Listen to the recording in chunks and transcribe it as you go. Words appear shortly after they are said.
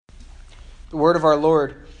The word of our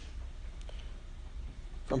Lord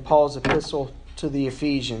from Paul's epistle to the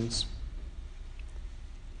Ephesians.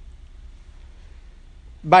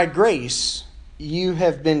 By grace you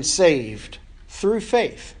have been saved through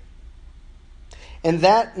faith, and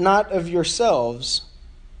that not of yourselves.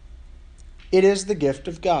 It is the gift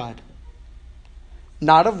of God,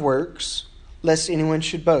 not of works, lest anyone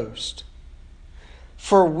should boast.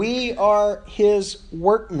 For we are His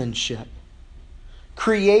workmanship,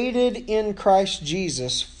 created in Christ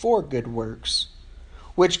Jesus for good works,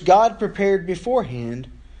 which God prepared beforehand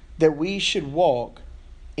that we should walk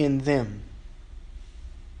in them.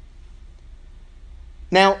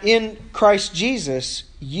 Now in Christ Jesus,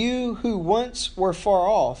 you who once were far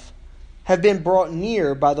off have been brought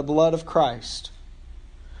near by the blood of Christ.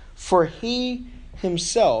 For He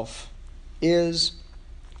Himself is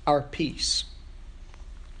our peace.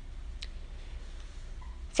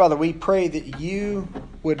 Father, we pray that you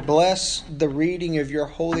would bless the reading of your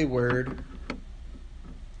holy word,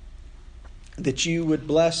 that you would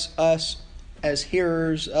bless us as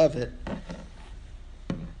hearers of it.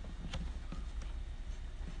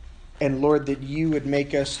 And Lord, that you would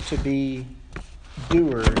make us to be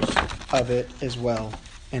doers of it as well,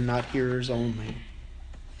 and not hearers only.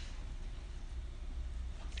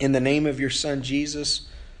 In the name of your Son, Jesus,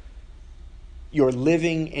 your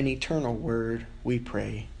living and eternal word, we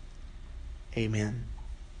pray. Amen.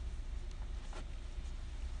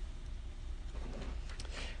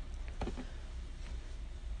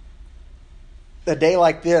 A day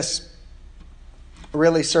like this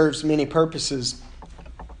really serves many purposes.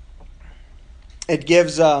 It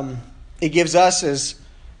gives us as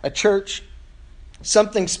a church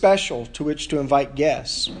something special to which to invite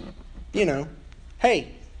guests. You know,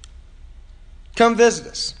 hey, come visit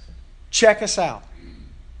us. Check us out.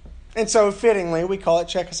 And so fittingly, we call it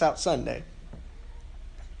Check Us Out Sunday.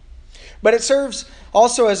 But it serves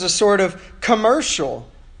also as a sort of commercial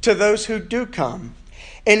to those who do come.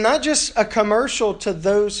 And not just a commercial to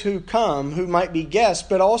those who come, who might be guests,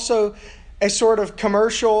 but also a sort of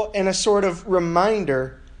commercial and a sort of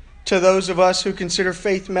reminder to those of us who consider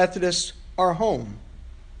Faith Methodist our home.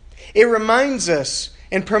 It reminds us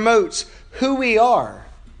and promotes who we are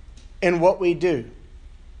and what we do.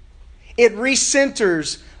 It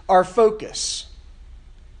recenters our focus.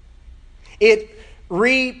 It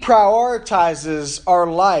reprioritizes our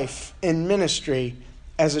life and ministry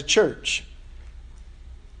as a church.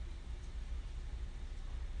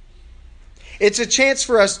 It's a chance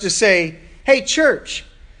for us to say, hey, church,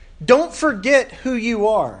 don't forget who you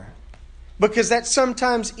are, because that's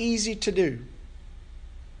sometimes easy to do.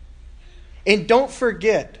 And don't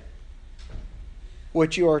forget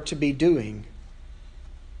what you are to be doing.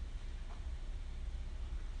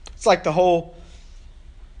 It's like the whole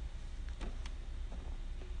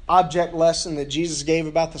object lesson that Jesus gave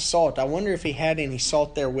about the salt. I wonder if he had any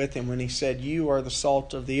salt there with him when he said, you are the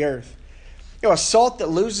salt of the earth. You know, a salt that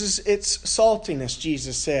loses its saltiness,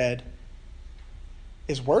 Jesus said,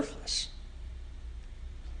 is worthless.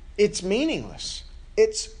 It's meaningless.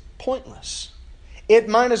 It's pointless. It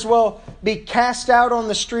might as well be cast out on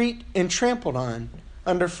the street and trampled on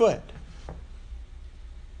underfoot.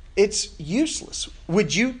 It's useless.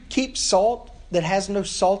 Would you keep salt that has no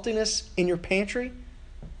saltiness in your pantry?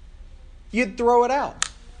 You'd throw it out.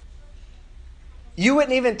 You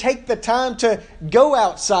wouldn't even take the time to go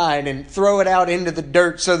outside and throw it out into the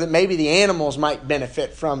dirt so that maybe the animals might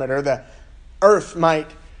benefit from it or the earth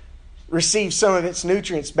might receive some of its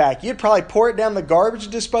nutrients back. You'd probably pour it down the garbage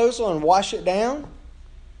disposal and wash it down,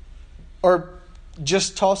 or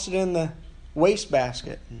just toss it in the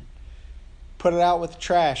wastebasket and put it out with the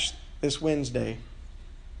trash this Wednesday.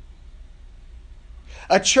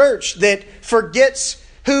 A church that forgets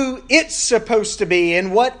who it's supposed to be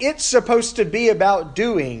and what it's supposed to be about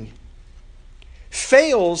doing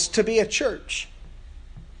fails to be a church.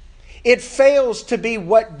 It fails to be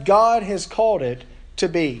what God has called it to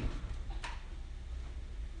be.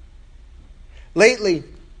 Lately,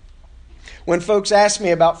 when folks ask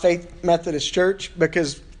me about Faith Methodist Church,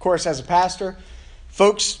 because, of course, as a pastor,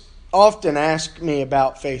 folks often ask me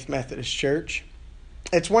about Faith Methodist Church.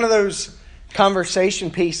 It's one of those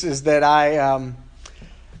conversation pieces that I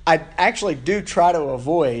actually do try to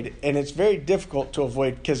avoid, and it's very difficult to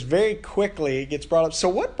avoid because very quickly it gets brought up. So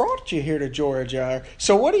what brought you here to Georgia?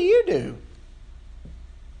 So what do you do?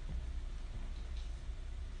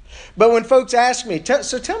 But when folks ask me,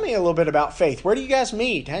 so tell me a little bit about Faith. Where do you guys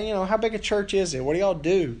meet? How big a church is it? What do y'all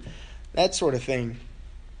do? That sort of thing.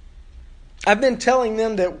 I've been telling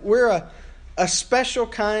them that we're a special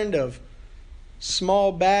kind of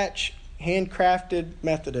small batch, handcrafted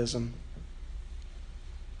Methodism.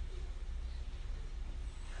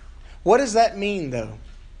 What does that mean, though?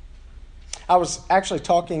 I was actually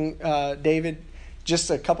talking, David, just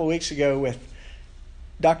a couple weeks ago with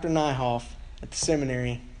Dr. Nyhoff at the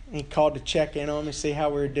seminary. He called to check in on me, see how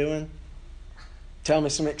we were doing. Tell me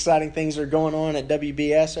some exciting things that are going on at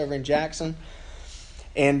WBS over in Jackson.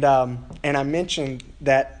 And I mentioned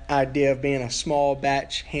that idea of being a small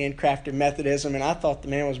batch handcrafted Methodism, and I thought the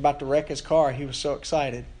man was about to wreck his car. He was so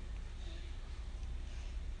excited.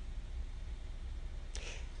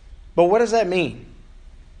 But what does that mean?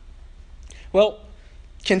 Well,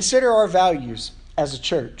 consider our values as a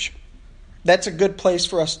church. That's a good place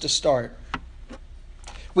for us to start.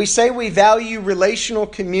 We say we value relational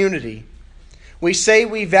community. We say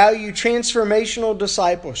we value transformational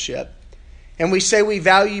discipleship. And we say we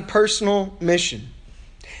value personal mission.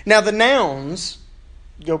 Now the nouns,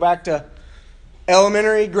 go back to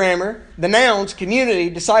elementary grammar, the nouns, community,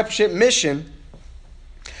 discipleship, mission,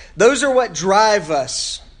 those are what drive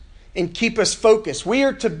us and keep us focused. We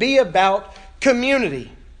are to be about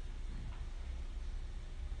community,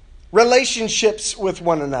 relationships with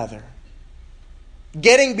one another,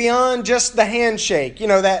 getting beyond just the handshake. You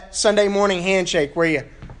know, that Sunday morning handshake where you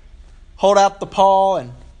hold out the paw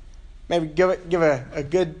and maybe give a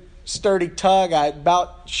good sturdy tug. I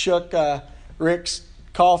about shook Rick's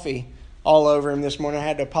coffee all over him this morning. I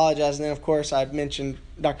had to apologize. And then, of course, I mentioned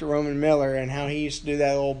Dr. Roman Miller and how he used to do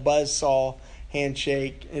that old buzzsaw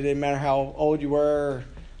handshake. It didn't matter how old you were or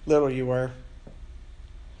little you were.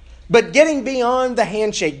 But getting beyond the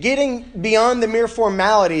handshake, getting beyond the mere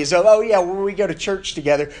formalities of, oh yeah, well, we go to church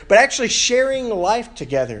together, but actually sharing life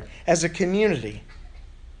together as a community.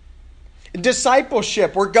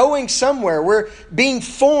 Discipleship, we're going somewhere. We're being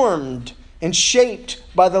formed and shaped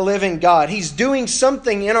by the living God. He's doing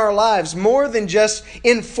something in our lives more than just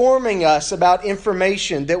informing us about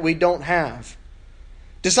information that we don't have.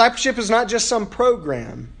 Discipleship is not just some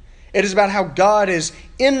program. It is about how God is,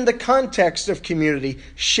 in the context of community,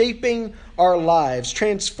 shaping our lives,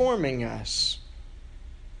 transforming us.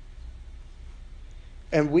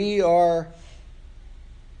 And we are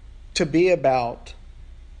to be about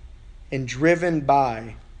and driven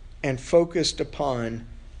by and focused upon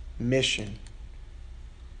mission.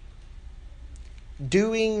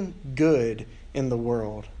 Doing good in the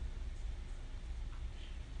world.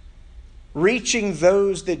 Reaching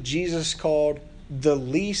those that Jesus called the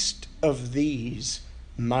least of these,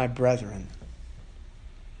 my brethren.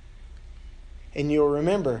 And you'll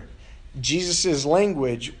remember, Jesus'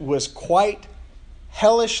 language was quite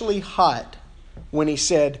hellishly hot when he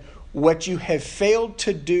said, what you have failed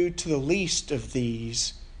to do to the least of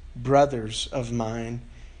these, brothers of mine,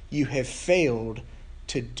 you have failed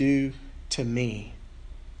to do to me.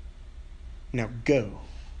 Now go.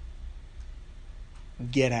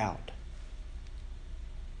 Get out.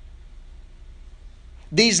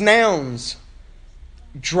 These nouns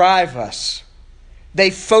drive us. They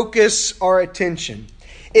focus our attention.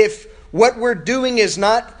 If what we're doing is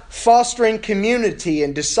not fostering community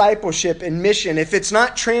and discipleship and mission, if it's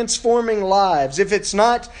not transforming lives, if it's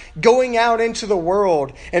not going out into the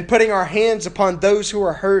world and putting our hands upon those who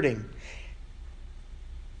are hurting,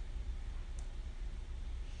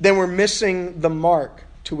 then we're missing the mark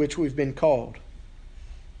to which we've been called.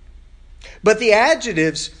 But the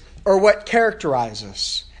adjectives are what characterize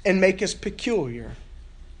us and make us peculiar.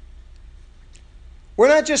 We're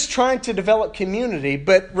not just trying to develop community,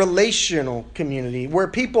 but relational community, where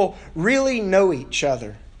people really know each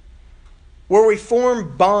other, where we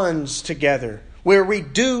form bonds together, where we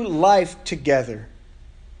do life together.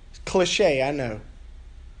 Cliche, I know.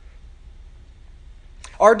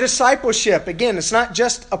 Our discipleship, again, it's not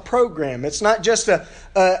just a program. It's not just a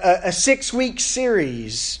 6-week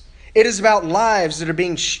series. It is about lives that are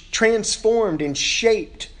being transformed and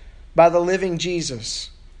shaped by the living Jesus.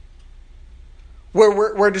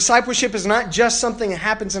 Where discipleship is not just something that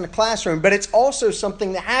happens in a classroom, but it's also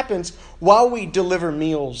something that happens while we deliver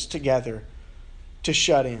meals together to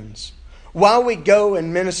shut-ins. While we go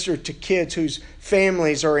and minister to kids whose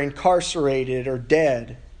families are incarcerated or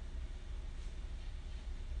dead.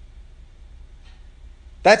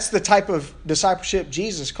 That's the type of discipleship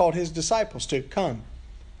Jesus called his disciples to. Come.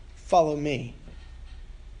 Follow me.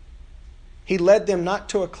 He led them not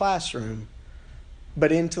to a classroom,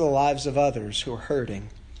 but into the lives of others who are hurting.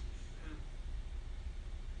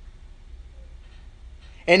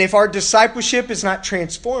 And if our discipleship is not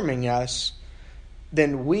transforming us,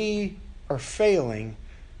 then we are failing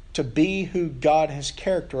to be who God has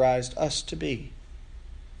characterized us to be.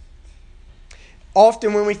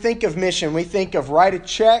 Often when we think of mission, we think of write a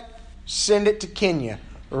check, send it to Kenya.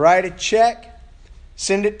 Write a check,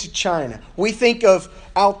 Send it to China. We think of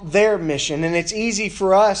out there mission, and it's easy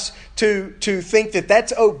for us to think that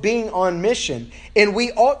that's being on mission, and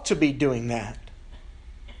we ought to be doing that.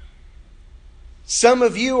 Some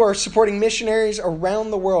of you are supporting missionaries around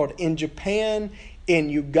the world, in Japan, in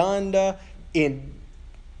Uganda, in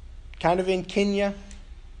Kenya,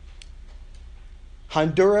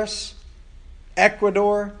 Honduras,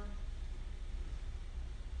 Ecuador.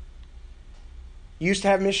 Used to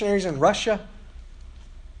have missionaries in Russia.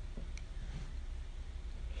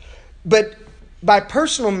 But by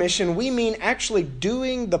personal mission, we mean actually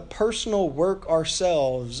doing the personal work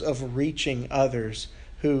ourselves of reaching others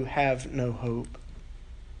who have no hope.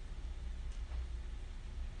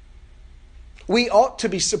 We ought to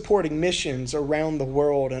be supporting missions around the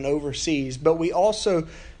world and overseas, but we also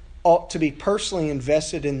ought to be personally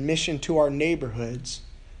invested in mission to our neighborhoods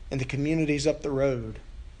and the communities up the road.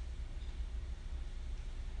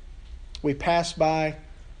 We pass by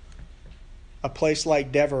a place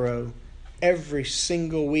like Devereaux every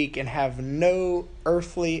single week and have no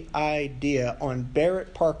earthly idea, on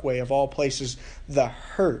Barrett Parkway of all places, the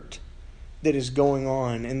hurt that is going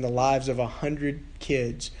on in the lives of 100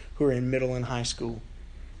 kids who are in middle and high school.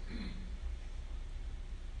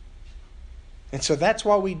 And so that's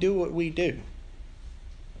why we do what we do.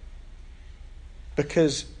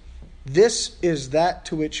 Because this is that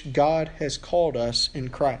to which God has called us in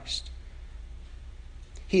Christ.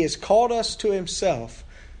 He has called us to Himself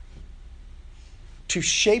to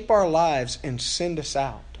shape our lives and send us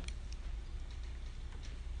out.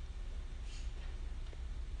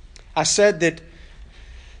 I said that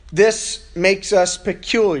this makes us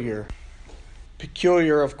peculiar.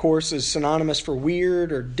 Peculiar, of course, is synonymous for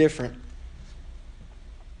weird or different.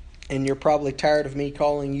 And you're probably tired of me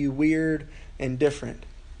calling you weird and different.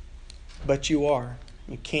 But you are.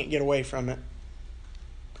 You can't get away from it.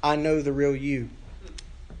 I know the real you.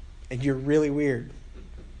 And you're really weird.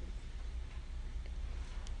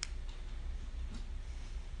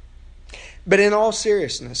 But in all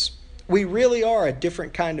seriousness, we really are a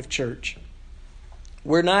different kind of church.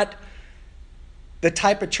 We're not the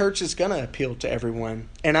type of church that's going to appeal to everyone.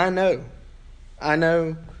 And I know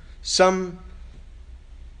some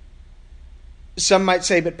might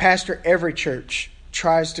say, but Pastor, every church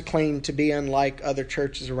tries to claim to be unlike other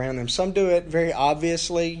churches around them. Some do it very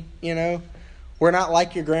obviously, We're not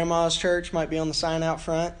like your grandma's church might be on the sign out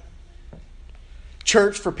front.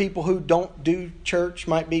 Church for people who don't do church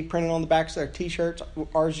might be printed on the backs of their t-shirts.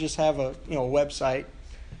 Ours just have a website.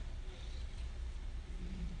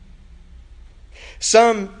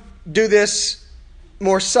 Some do this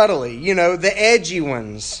more subtly, the edgy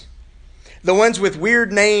ones. The ones with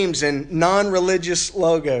weird names and non-religious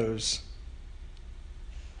logos.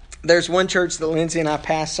 There's one church that Lindsay and I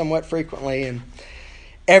pass somewhat frequently, and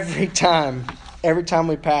every time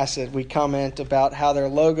we pass it, we comment about how their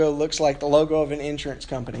logo looks like the logo of an insurance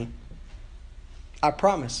company. I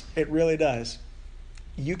promise, it really does.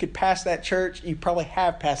 You could pass that church. You probably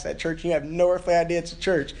have passed that church. You have no earthly idea it's a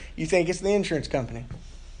church. You think it's the insurance company.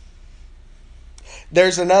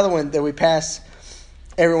 There's another one that we pass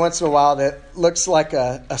every once in a while that looks like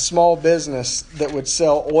a small business that would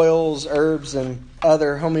sell oils, herbs, and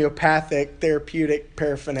other homeopathic therapeutic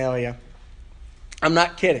paraphernalia. I'm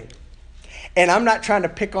not kidding. And I'm not trying to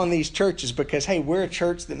pick on these churches because, hey, we're a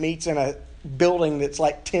church that meets in a building that's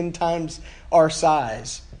like 10 times our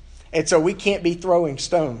size. And so we can't be throwing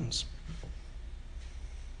stones.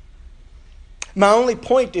 My only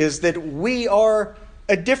point is that we are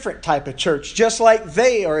a different type of church, just like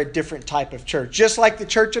they are a different type of church. Just like the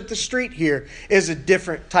church up the street here is a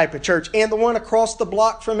different type of church, and the one across the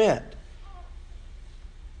block from it.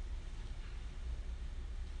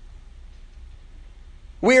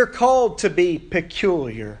 We are called to be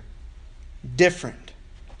peculiar, different.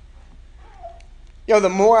 The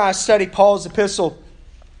more I study Paul's epistle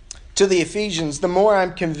to the Ephesians, the more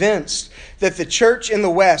I'm convinced that the church in the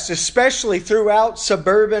West, especially throughout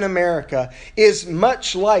suburban America, is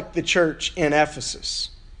much like the church in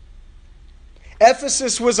Ephesus.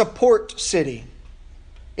 Ephesus was a port city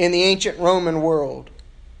in the ancient Roman world.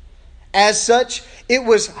 As such, it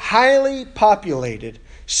was highly populated,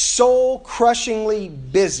 soul-crushingly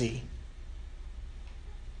busy.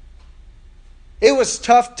 It was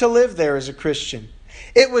tough to live there as a Christian.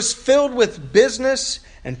 It was filled with business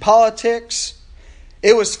and politics.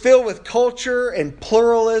 It was filled with culture and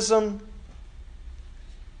pluralism.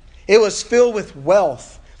 It was filled with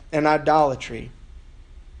wealth and idolatry.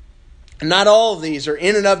 And not all of these are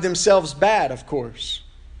in and of themselves bad, of course.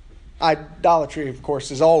 Idolatry, of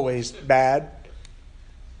course, is always bad.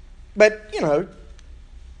 But,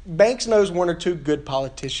 Banks knows one or two good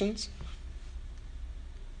politicians.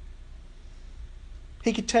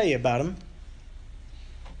 He could tell you about them.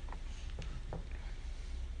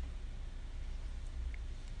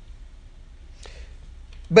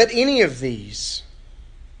 But any of these,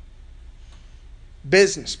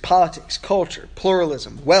 business, politics, culture,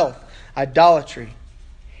 pluralism, wealth, idolatry,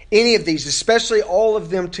 any of these, especially all of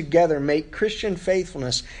them together, make Christian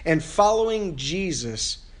faithfulness and following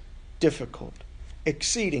Jesus difficult,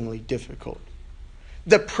 exceedingly difficult.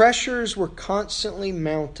 The pressures were constantly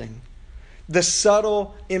mounting. The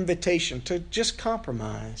subtle invitation to just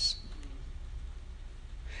compromise.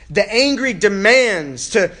 The angry demands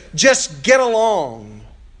to just get along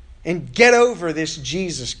and get over this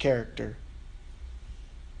Jesus character.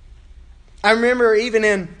 I remember even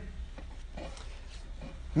in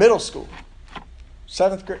middle school,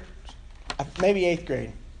 7th grade, maybe 8th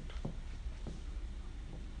grade,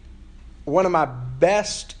 one of my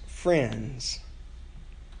best friends,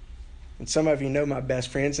 and some of you know my best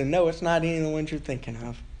friends, and no, it's not any of the ones you're thinking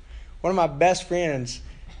of. One of my best friends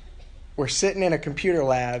were sitting in a computer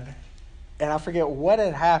lab, and I forget what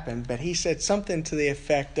had happened, but he said something to the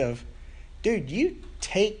effect of, "Dude, you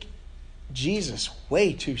take Jesus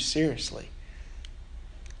way too seriously."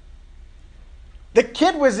 The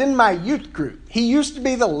kid was in my youth group. He used to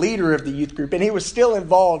be the leader of the youth group, and he was still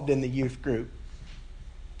involved in the youth group.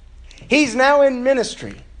 He's now in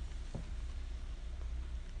ministry.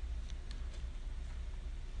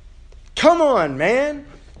 Come on, man.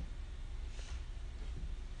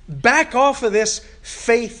 Back off of this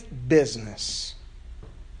faith business.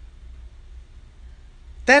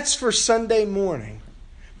 That's for Sunday morning.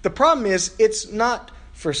 The problem is, it's not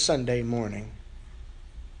for Sunday morning.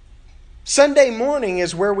 Sunday morning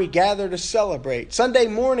is where we gather to celebrate. Sunday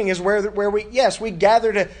morning is where we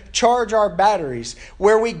gather to charge our batteries,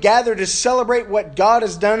 where we gather to celebrate what God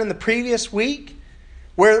has done in the previous week,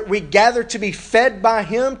 where we gather to be fed by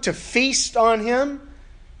Him, to feast on Him,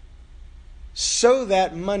 so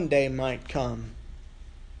that Monday might come.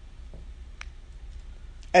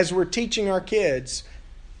 As we're teaching our kids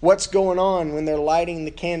what's going on when they're lighting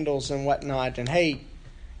the candles and whatnot, and hey,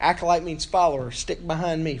 acolyte means follower, stick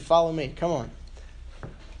behind me, follow me, come on.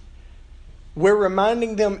 We're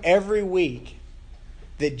reminding them every week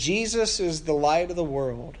that Jesus is the light of the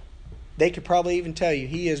world. They could probably even tell you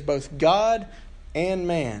He is both God and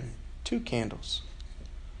man. 2 candles.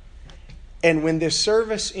 And when this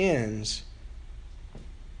service ends,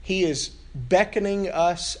 He is beckoning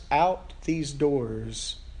us out these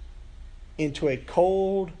doors into a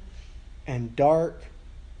cold and dark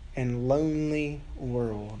and lonely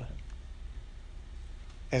world.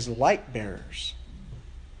 As light bearers,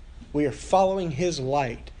 we are following His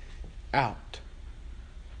light out.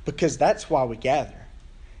 Because that's why we gather.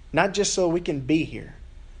 Not just so we can be here,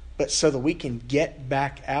 but so that we can get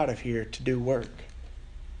back out of here to do work.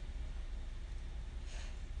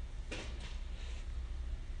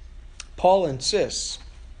 Paul insists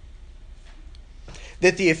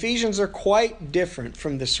that the Ephesians are quite different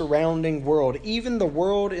from the surrounding world, even the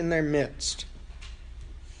world in their midst.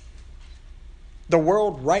 The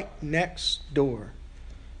world right next door.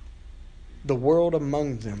 The world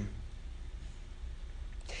among them.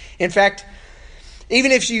 In fact,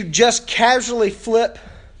 even if you just casually flip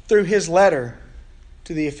through his letter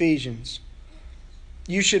to the Ephesians,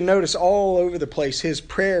 you should notice all over the place his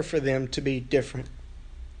prayer for them to be different.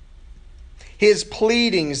 His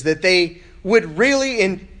pleadings that they would really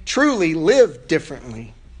and truly live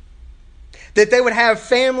differently. That they would have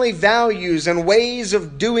family values and ways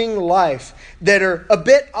of doing life that are a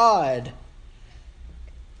bit odd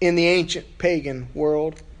in the ancient pagan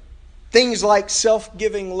world. Things like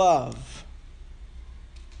self-giving love.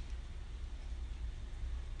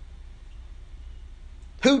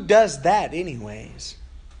 Who does that anyways?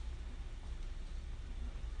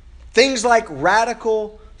 Things like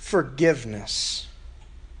radical forgiveness.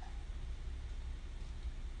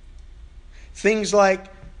 Things like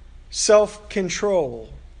self-control.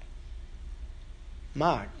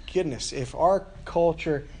 My goodness, if our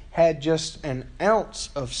culture had just an ounce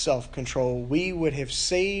of self-control, we would have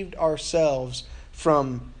saved ourselves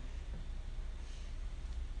from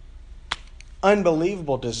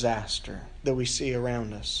unbelievable disaster that we see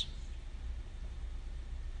around us.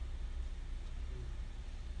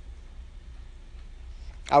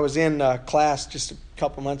 I was in class just a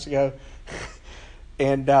couple months ago,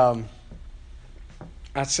 and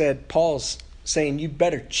I said, Paul's saying, you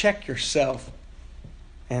better check yourself.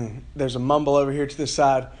 And there's a mumble over here to the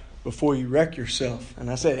side, before you wreck yourself. And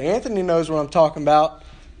I said, Anthony knows what I'm talking about.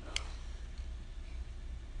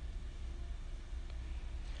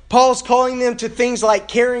 Paul's calling them to things like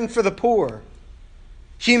caring for the poor,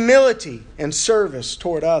 humility, and service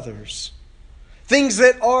toward others. Things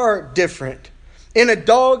that are different. In a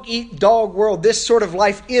dog-eat-dog world, this sort of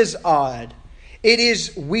life is odd. It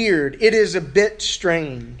is weird. It is a bit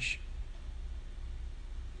strange.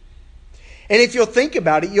 And if you'll think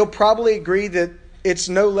about it, you'll probably agree that it's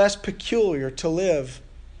no less peculiar to live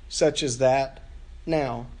such as that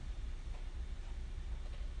now.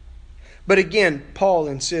 But again, Paul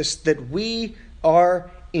insists that we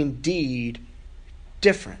are indeed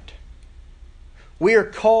different. We are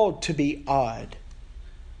called to be odd.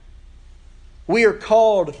 We are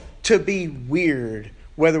called to be weird,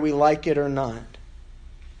 whether we like it or not.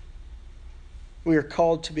 We are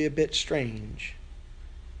called to be a bit strange.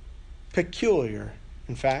 Peculiar,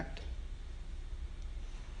 in fact.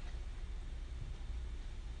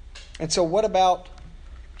 And so what about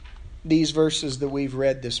these verses that we've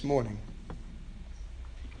read this morning?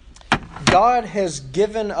 God has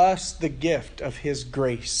given us the gift of His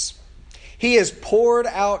grace. He has poured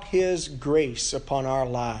out His grace upon our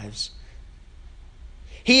lives.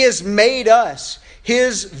 He has made us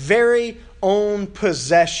His very own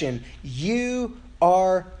possession. You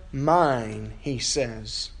are mine, He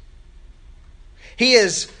says. He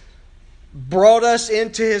has brought us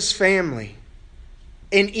into His family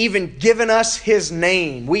and even given us His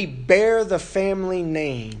name. We bear the family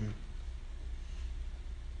name.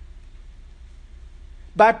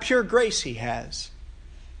 By pure grace He has.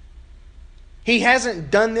 He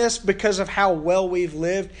hasn't done this because of how well we've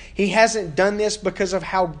lived. He hasn't done this because of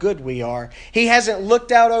how good we are. He hasn't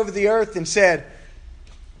looked out over the earth and said,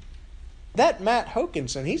 that Matt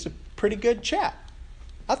Hokinson, he's a pretty good chap.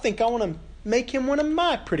 I think I want to make him one of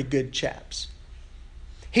my pretty good chaps.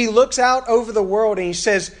 He looks out over the world and He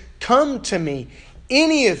says, come to me,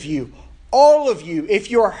 any of you, all of you,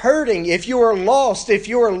 if you are hurting, if you are lost, if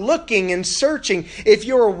you are looking and searching, if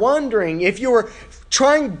you are wondering, if you are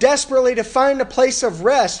trying desperately to find a place of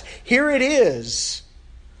rest, here it is.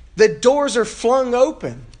 The doors are flung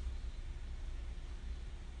open.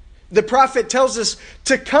 The prophet tells us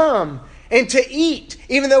to come and to eat,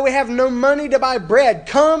 even though we have no money to buy bread.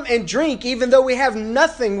 Come and drink, even though we have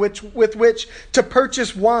nothing with which to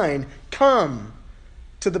purchase wine. Come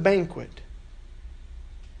to the banquet.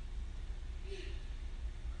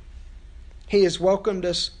 He has welcomed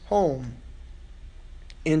us home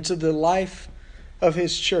into the life of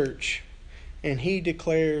His church, and He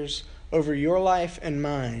declares over your life and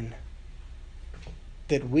mine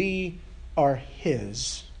that we are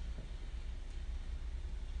His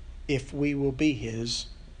if we will be His.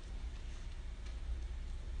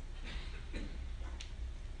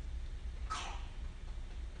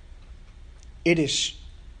 It is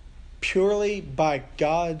purely by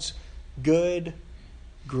God's good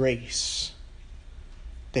grace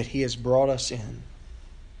that He has brought us in.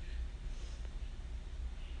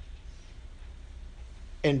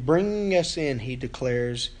 And bringing us in, He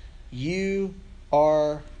declares, you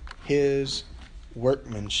are His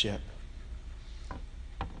workmanship,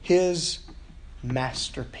 His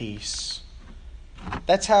masterpiece.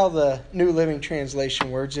 That's how the New Living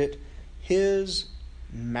Translation words it. His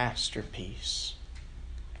masterpiece.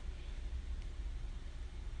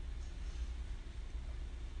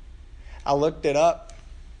 I looked it up,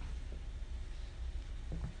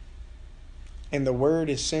 and the word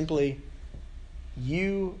is simply,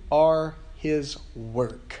 you are His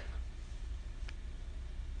work.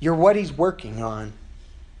 You're what He's working on.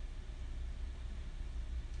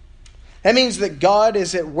 That means that God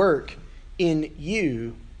is at work in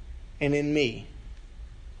you and in me.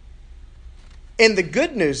 And the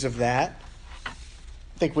good news of that, I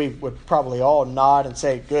think we would probably all nod and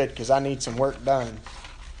say, good, because I need some work done.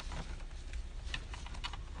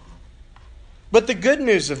 But the good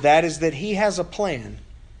news of that is that He has a plan.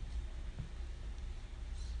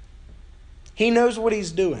 He knows what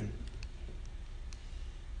He's doing.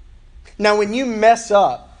 Now, when you mess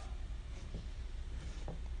up,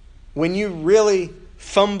 when you really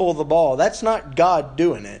fumble the ball, that's not God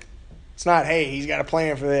doing it. It's not, hey, He's got a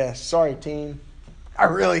plan for this. Sorry, team. I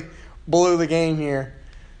really blew the game here.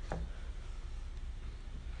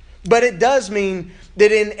 But it does mean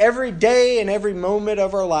that in every day and every moment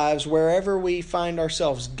of our lives, wherever we find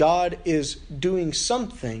ourselves, God is doing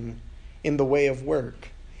something in the way of work.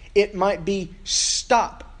 It might be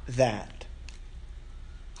stop that.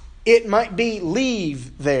 It might be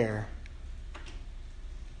leave there.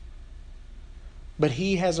 But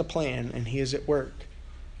He has a plan and He is at work.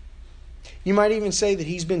 You might even say that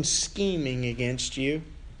He's been scheming against you.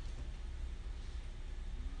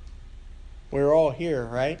 We're all here,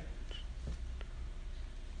 right?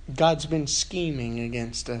 God's been scheming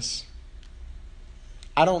against us.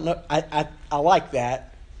 I don't know. I like that.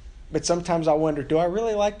 But sometimes I wonder, do I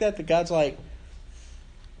really like that? That God's like,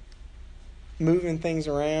 moving things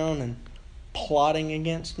around and plotting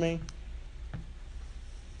against me.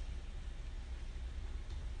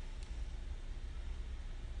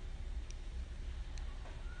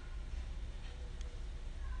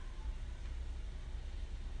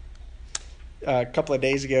 A couple of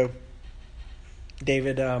days ago,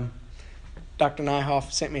 David, Dr.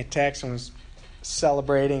 Nyhoff sent me a text and was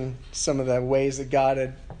celebrating some of the ways that God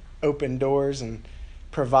had opened doors and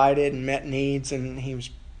provided and met needs, and he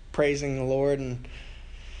was praising the Lord. And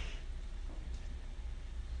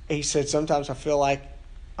he said, sometimes I feel like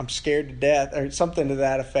I'm scared to death, or something to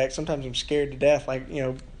that effect. Sometimes I'm scared to death, like,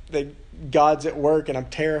 that God's at work and I'm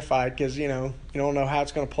terrified because, you don't know how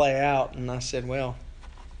it's going to play out. And I said, well,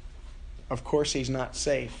 of course he's not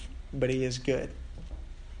safe, but he is good.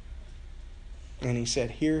 And he said,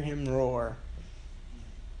 hear him roar.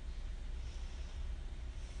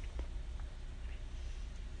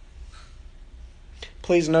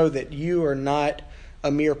 Please know that you are not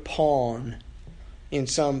a mere pawn in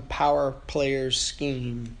some power player's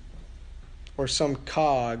scheme or some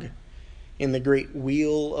cog in the great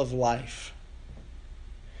wheel of life.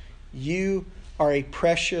 You are a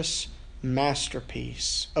precious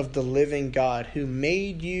masterpiece of the living God who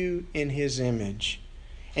made you in his image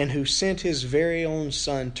and who sent his very own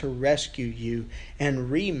Son to rescue you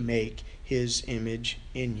and remake his image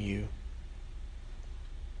in you.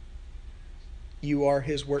 You are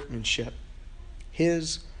his workmanship,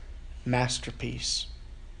 his masterpiece.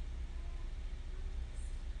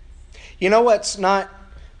 You know what's not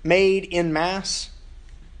made in mass?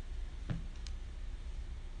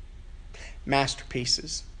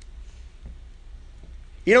 Masterpieces.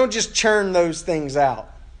 You don't just churn those things out.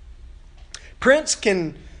 Prints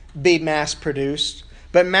can be mass-produced,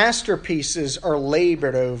 but masterpieces are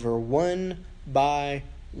labored over one by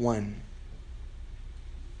one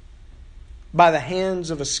by the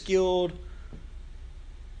hands of a skilled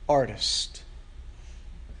artist.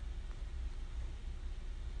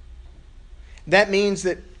 That means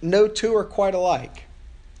that no two are quite alike.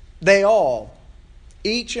 They all,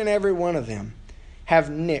 each and every one of them, have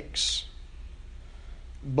nicks,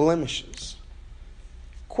 blemishes,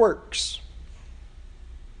 quirks.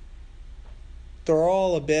 They're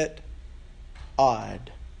all a bit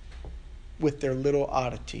odd with their little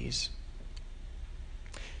oddities.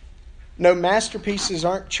 No, masterpieces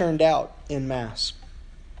aren't churned out in mass.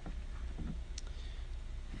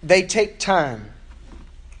 They take time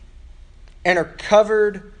and are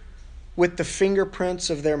covered with the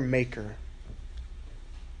fingerprints of their maker.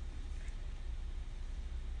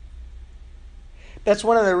 That's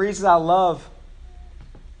one of the reasons I love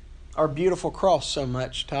our beautiful cross so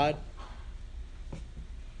much, Todd.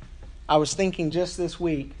 I was thinking just this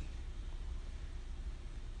week,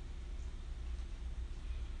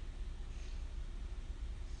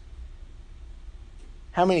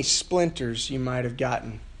 how many splinters you might have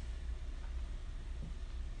gotten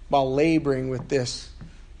while laboring with this.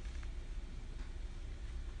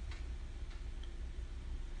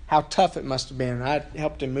 How tough it must have been. I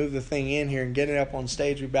helped him move the thing in here and get it up on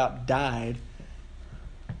stage. We about died.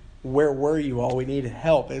 Where were you all? We needed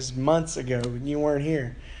help. It was months ago and you weren't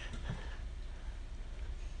here.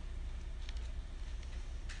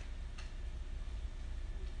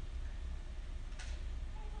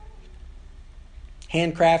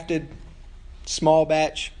 Handcrafted, small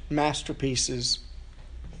batch masterpieces.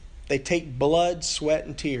 They take blood, sweat,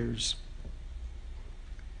 and tears.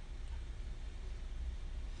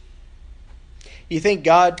 You think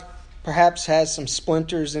God perhaps has some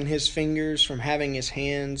splinters in his fingers from having his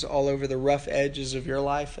hands all over the rough edges of your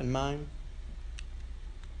life and mine?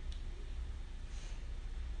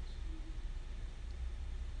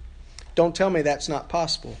 Don't tell me that's not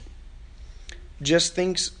possible. Just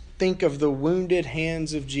think of the wounded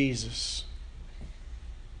hands of Jesus.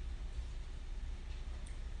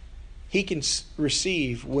 He can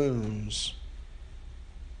receive wounds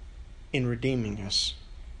in redeeming us.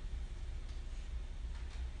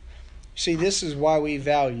 See, this is why we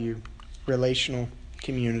value relational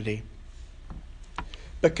community.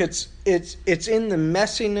 Because it's in the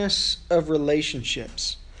messiness of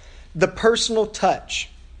relationships, the personal touch,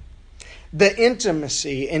 the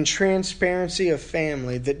intimacy and transparency of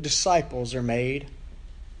family that disciples are made.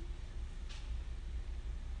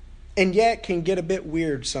 And yet can get a bit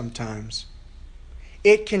weird sometimes.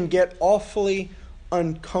 It can get awfully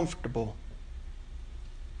uncomfortable.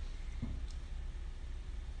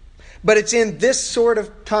 But it's in this sort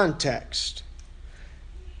of context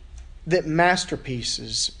that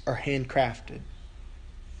masterpieces are handcrafted.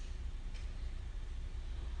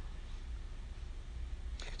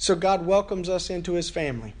 So God welcomes us into his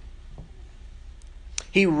family.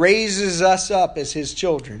 He raises us up as His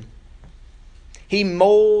children. He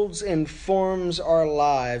molds and forms our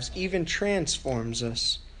lives, even transforms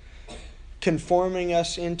us, conforming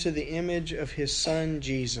us into the image of His Son,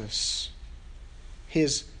 Jesus.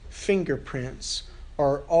 His fingerprints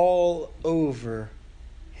are all over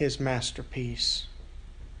His masterpiece.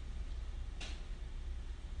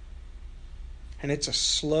 And it's a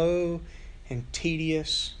slow and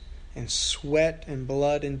tedious and sweat and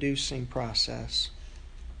blood-inducing process.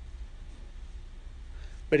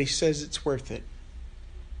 But He says it's worth it.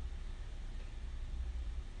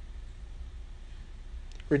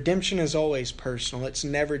 Redemption is always personal. It's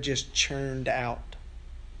never just churned out.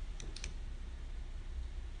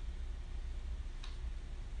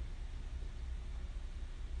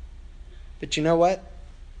 But you know what?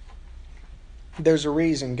 There's a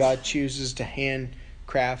reason God chooses to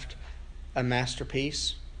handcraft a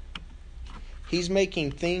masterpiece. He's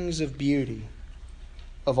making things of beauty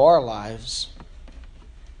of our lives.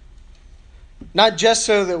 Not just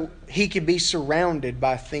so that He could be surrounded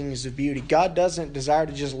by things of beauty. God doesn't desire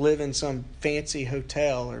to just live in some fancy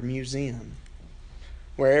hotel or museum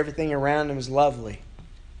where everything around Him is lovely.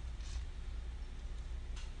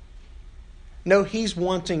 No, He's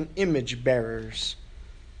wanting image bearers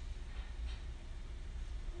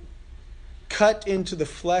cut into the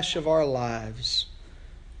flesh of our lives,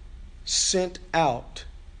 sent out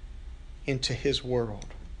into His world.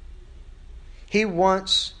 He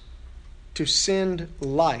wants to send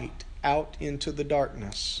light out into the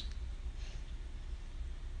darkness.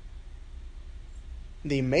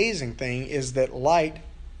 The amazing thing is that light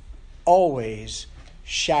always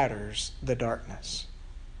shatters the darkness.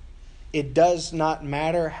 It does not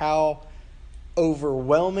matter how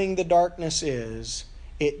overwhelming the darkness is.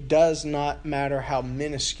 It does not matter how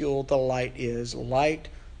minuscule the light is. Light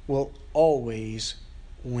will always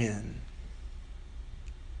win.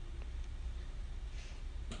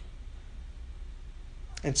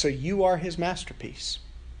 And so you are His masterpiece.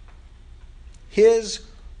 His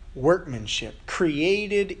workmanship,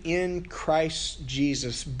 created in Christ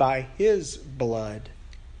Jesus by His blood.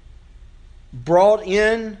 Brought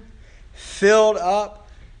in, filled up,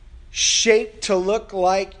 shaped to look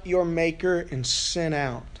like your Maker, and sent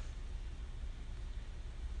out.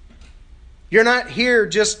 You're not here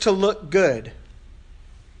just to look good.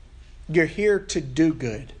 You're here to do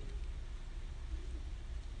good.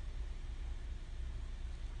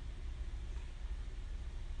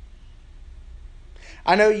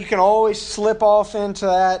 I know you can always slip off into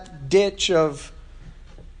that ditch of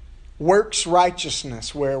works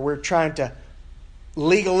righteousness where we're trying to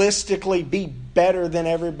legalistically be better than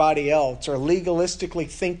everybody else or legalistically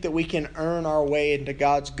think that we can earn our way into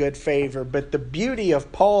God's good favor. But the beauty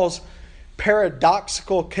of Paul's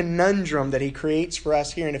paradoxical conundrum that he creates for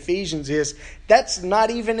us here in Ephesians is that's not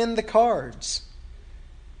even in the cards.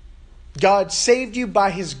 God saved you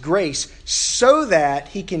by His grace so that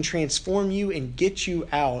He can transform you and get you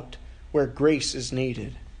out where grace is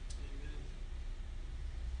needed.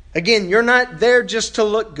 Again, you're not there just to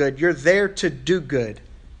look good. You're there to do good.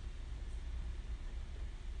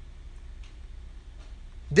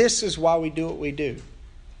 This is why we do what we do.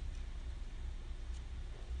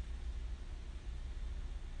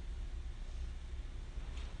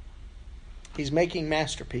 He's making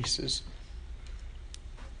masterpieces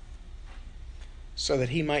so that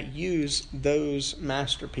He might use those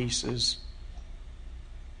masterpieces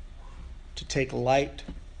to take light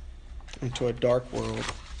into a dark world,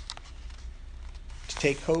 to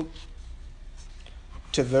take hope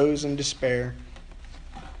to those in despair,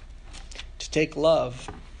 to take love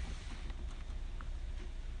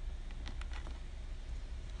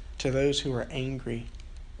to those who are angry,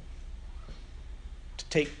 to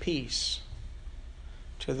take peace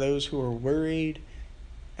to those who are worried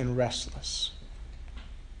and restless.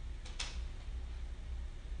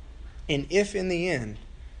 And if in the end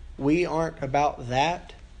we aren't about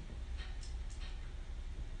that,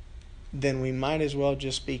 then we might as well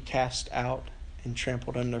just be cast out and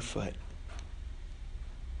trampled underfoot.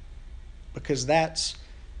 Because that's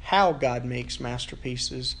how God makes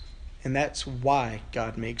masterpieces, and that's why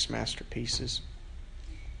God makes masterpieces.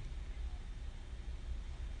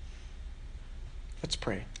 Let's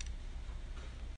pray.